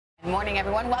morning,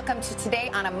 everyone. Welcome to Today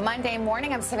on a Monday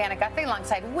morning. I'm Savannah Guthrie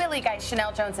alongside Willie, Guys,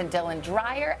 Sheinelle Jones, and Dylan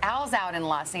Dreyer. Al's out in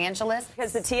Los Angeles.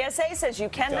 Because the TSA says you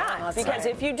cannot. Because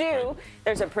if you do,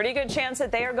 there's a pretty good chance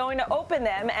that they are going to open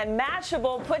them. And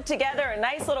Mashable put together a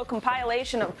nice little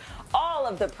compilation of all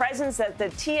of the presents that the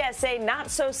TSA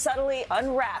not so subtly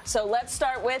unwrapped. So let's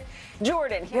start with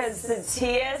Jordan. Because the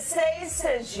TSA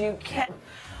says you can't.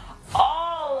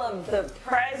 All of the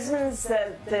presents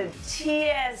that the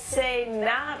TSA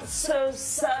not so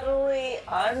subtly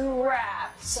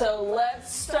unwrapped. So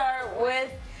let's start with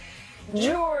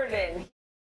Jordan.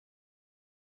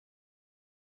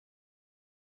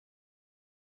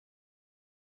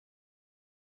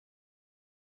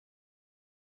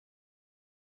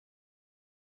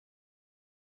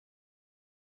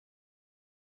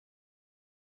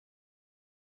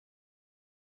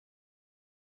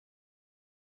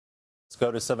 Let's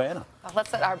go to Savannah.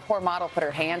 Let's let our poor model put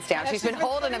her hands down. She's been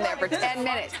holding them there for 10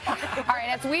 minutes. All right,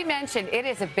 as we mentioned, it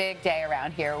is a big day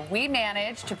around here. We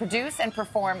managed to produce and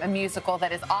perform a musical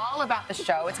that is all about the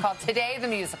show. It's called Today the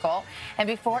Musical. And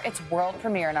before its world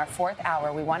premiere in our 4th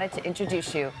hour, we wanted to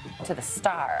introduce you to the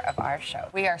star of our show.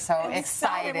 We are so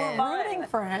excited. We're rooting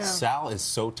for him. Sal is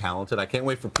so talented. I can't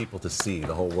wait for people to see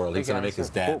the whole world. He's going to make his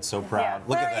dad so proud.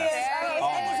 Look at that.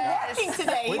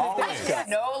 Today.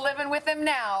 No living with him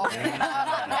now. He's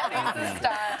the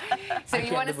star. So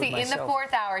you want to see in the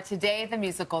 4th hour, Today the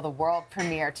Musical, the world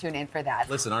premiere. Tune in for that.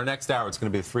 Listen, our next hour, it's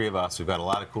going to be the 3 of us. We've got a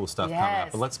lot of cool stuff coming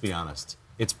up. But let's be honest.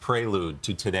 It's prelude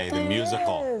to Today the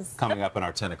Musical coming up in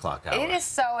our 10 o'clock hour. It is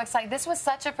so exciting. This was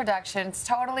such a production. It's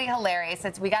totally hilarious.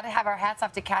 We got to have our hats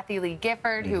off to Kathy Lee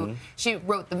Gifford, who she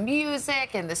wrote the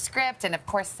music and the script, and of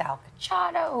course Sal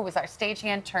Cacciato, who was our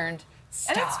stagehand turned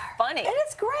star. And it's funny. It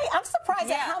is great. I'm surprised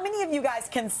at how many of you guys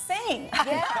can sing.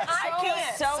 Yeah, I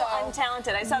can't. So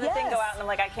untalented. I saw the thing go out, and I'm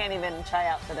like, I can't even try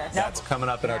out for this. That's coming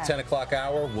up in our 10 o'clock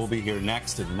hour. We'll be here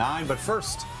next at 9. But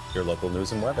first, your local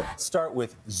news and weather. Let's start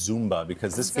with Zumba,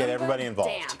 because this gets everybody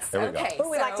involved. Dance. There we go. Oh,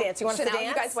 we like dance. You want us to dance?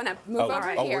 You guys want to move over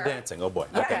here? Oh, we're dancing. Oh, boy.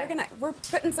 Okay. We're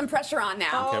putting some pressure on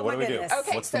now. Okay, what do we do?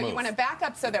 Okay, What's the so move? you want to back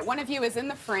up so that one of you is in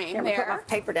the frame there. Put my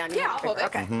paper down. Yeah, I'll hold it.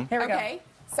 Okay. Here we go. Okay.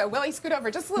 So Willie, scoot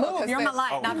over just a little. Move, you're my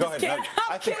light. Oh, No, I'm go just ahead. kidding. No,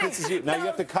 I think this is you. Now you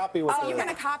have to copy what You're going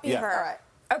to copy Yeah. her. All right.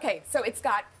 Okay, so it's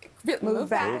got move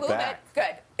back a little bit.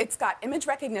 Good. It's got image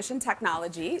recognition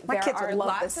technology. My kids there would are love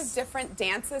lots this. of different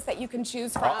dances that you can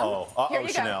choose from. Here you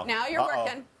Sheinelle. go. Now you're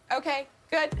working. Okay,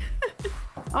 good.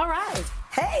 All right.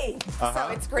 Hey. So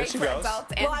it's great for goes.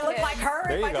 adults and Will I look kids. like her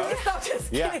There if you I go. do this stuff?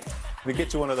 Just Yeah. kidding. We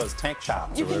get you one of those tank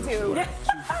chops. You can do.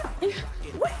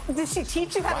 What? Did she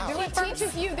teach you how to do She it first?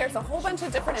 teaches you. There's a whole bunch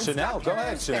of different Sheinelle, instructors. go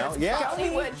ahead, Sheinelle. There's Yeah.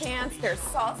 Bollywood dance. There's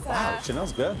salsa. Wow,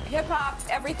 Sheinelle's good. Hip hop,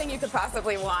 everything you could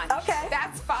possibly want. Okay.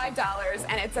 That's $5,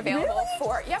 and it's available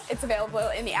it's available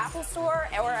in the Apple Store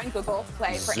or on Google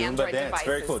Play for Zumba Android dance. devices.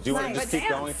 Very cool. Do you want to just keep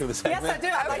Dance. going through the segment? Yes, I do.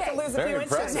 I'd like to lose a Very few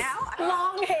impressive. inches. Now,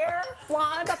 Long hair,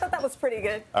 blonde. I thought that was pretty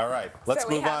good. All right, let's So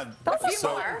we move have on. a few So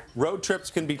more. road trips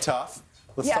can be tough.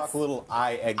 Let's Yes. talk a little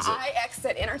eye exit. I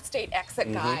exit, interstate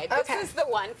exit guide. Okay. This is the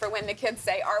one for when the kids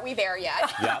say, "Are we there yet?"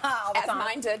 All the As time.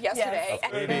 mine did yesterday.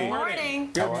 Yes. And Good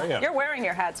morning. How are you? You're wearing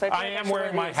your hat, so I am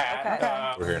wearing my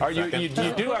hat. We're here in a You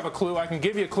second. do have a clue. I can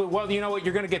give you a clue. Well, you know what?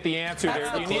 You're going to get the answer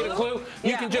there. Do you need a clue?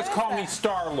 You can just call me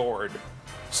Star-Lord.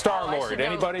 Star-Lord.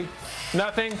 Anybody?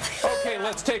 Nothing? Okay,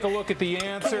 let's take a look at the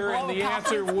answer. And the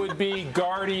answer would be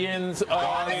Guardians of the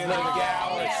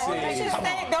Galaxy.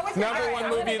 Number one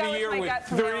movie of the year with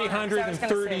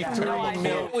 333 million.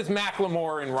 It was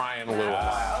Macklemore and Ryan Lewis.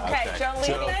 Okay, Joe,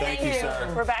 Joe, thank you,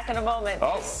 sir. We're back in a moment.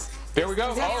 Oh, there we go.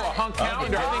 Oh, a hunk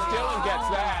calendar. I think Dylan gets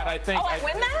that. I think. Oh, I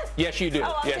win that? Yes, you do.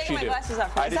 Oh, I'm Yes, taking you my do. glasses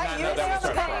off. I Is did that not you? know that was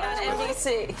our Coming prize. on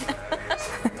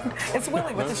NBC. It's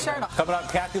Willie with the shirt on. Coming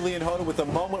up, Kathy Lee and Hoda with the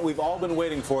moment we've all been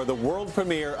waiting for. The world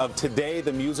premiere of Today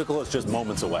the Musical is just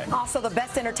moments away. Also, the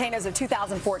best entertainers of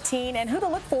 2014 and who to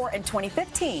look for in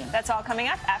 2015. That's all coming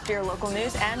up after your local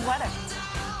news and weather.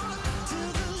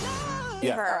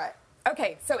 Yeah. All right.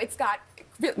 Okay, so it's got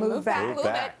move back a little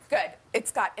back. bit. Good.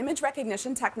 It's got image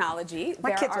recognition technology. My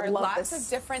there kids would are love lots this. of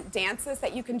different dances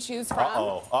that you can choose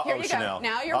from. Here you Sheinelle. go.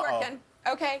 Now you're working.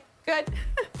 Okay, good.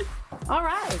 All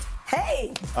right.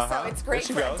 Hey. So it's great There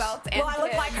she for goes. adults and Will I look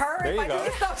kids. like her There if you I do go.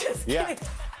 this stuff? Just Yeah. kidding.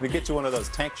 We get you one of those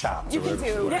tank chops. You can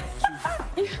do.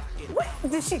 What?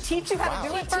 Did she teach you how to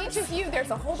do She it first? teaches you. There's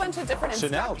a whole bunch of different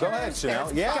Sheinelle, instructors. go ahead, Sheinelle.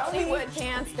 There's Yeah. Bollywood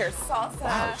dance. There's salsa.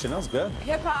 Wow, Sheinelle's good.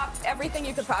 Hip hop, everything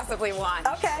you could possibly want.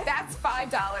 Okay. That's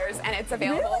 $5, and it's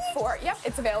available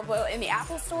it's available in the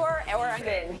Apple Store or on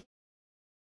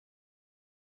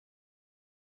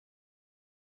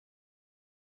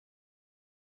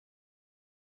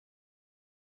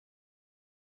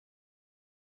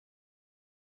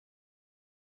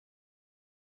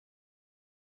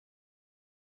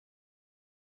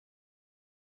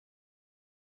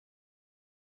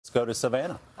go to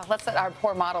Savannah. Let's let our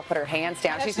poor model put her hands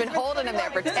down. She's been holding them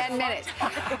there for 10 minutes. All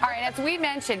right, as we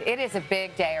mentioned, it is a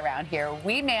big day around here.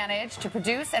 We managed to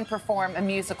produce and perform a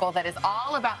musical that is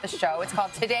all about the show. It's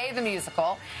called Today the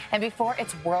Musical. And before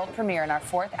its world premiere in our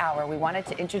 4th hour, we wanted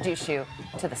to introduce you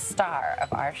to the star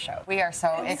of our show. We are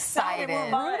so excited.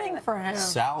 We're rooting for him.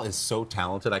 Sal is so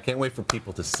talented. I can't wait for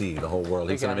people to see the whole world.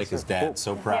 He's going to make his dad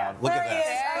so proud. Look at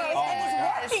that.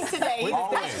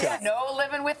 No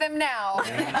living with him now.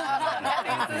 He's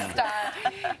a star.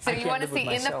 So you want to see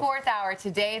in the 4th hour,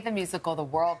 Today the Musical, the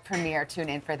world premiere. Tune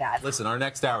in for that. Listen, our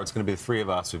next hour, it's going to be the 3 of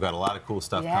us. We've got a lot of cool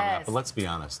stuff coming up. But let's be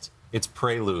honest. It's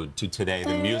prelude to Today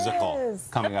the Musical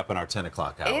coming up in our 10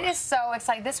 o'clock hour. It is so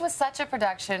exciting. This was such a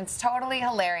production. It's totally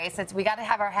hilarious. We got to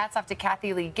have our hats off to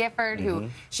Kathy Lee Gifford, who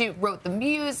she wrote the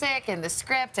music and the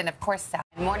script, and of course,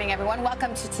 Good morning, everyone.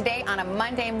 Welcome to Today on a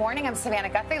Monday morning. I'm Savannah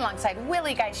Guthrie alongside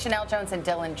Willie, Guy, Sheinelle Jones, and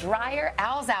Dylan Dreyer.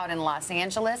 Al's out in Los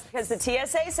Angeles. Because the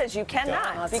TSA says you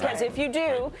cannot. Because if you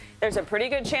do, there's a pretty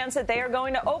good chance that they are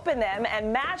going to open them,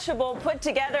 and Mashable put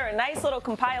together a nice little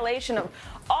compilation of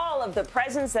all of the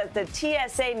presents that the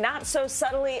TSA not so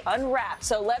subtly unwrapped.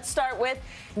 So let's start with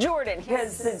Jordan.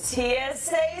 Because the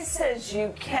TSA says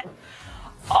you can.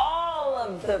 All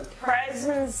of the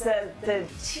presents that the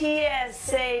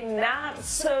TSA not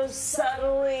so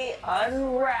subtly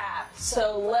unwrapped.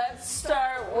 So let's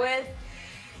start with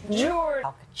Jordan.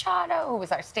 Alcachado, who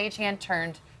was our stagehand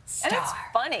turned star. And it's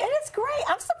funny. It is great.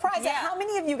 I'm surprised at how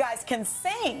many of you guys can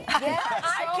sing.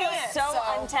 I can't. So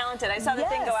untalented. I saw the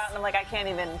thing go out, and I'm like, I can't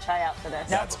even try out for this.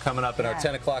 That's coming up in our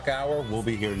 10 o'clock hour. We'll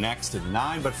be here next at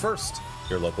 9. But first,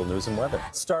 your local news and weather.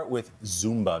 Let's start with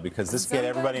Zumba, because this will get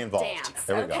everybody involved. Dance.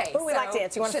 There we Okay, go. Oh, we like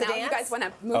dance. You want us to Sheinelle, dance? you guys want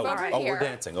to move over here? Oh, we're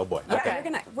dancing. Oh, boy. Yeah,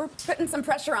 Okay. we're putting some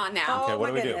pressure on now. Okay, what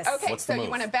do we do? goodness. Okay, What's so the you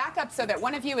move? want to back up so that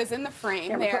one of you is in the frame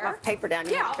Here, there. put my paper down.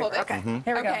 You Yeah, have I'll paper. hold it. Okay.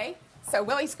 Here we go. Okay, so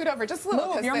Willie, scoot over just a little.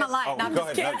 Move, 'cause you're my light. Oh, No, I'm go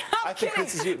just ahead. kidding. I think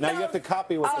this is you. Now you have to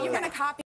copy what Oh, you're going to copy.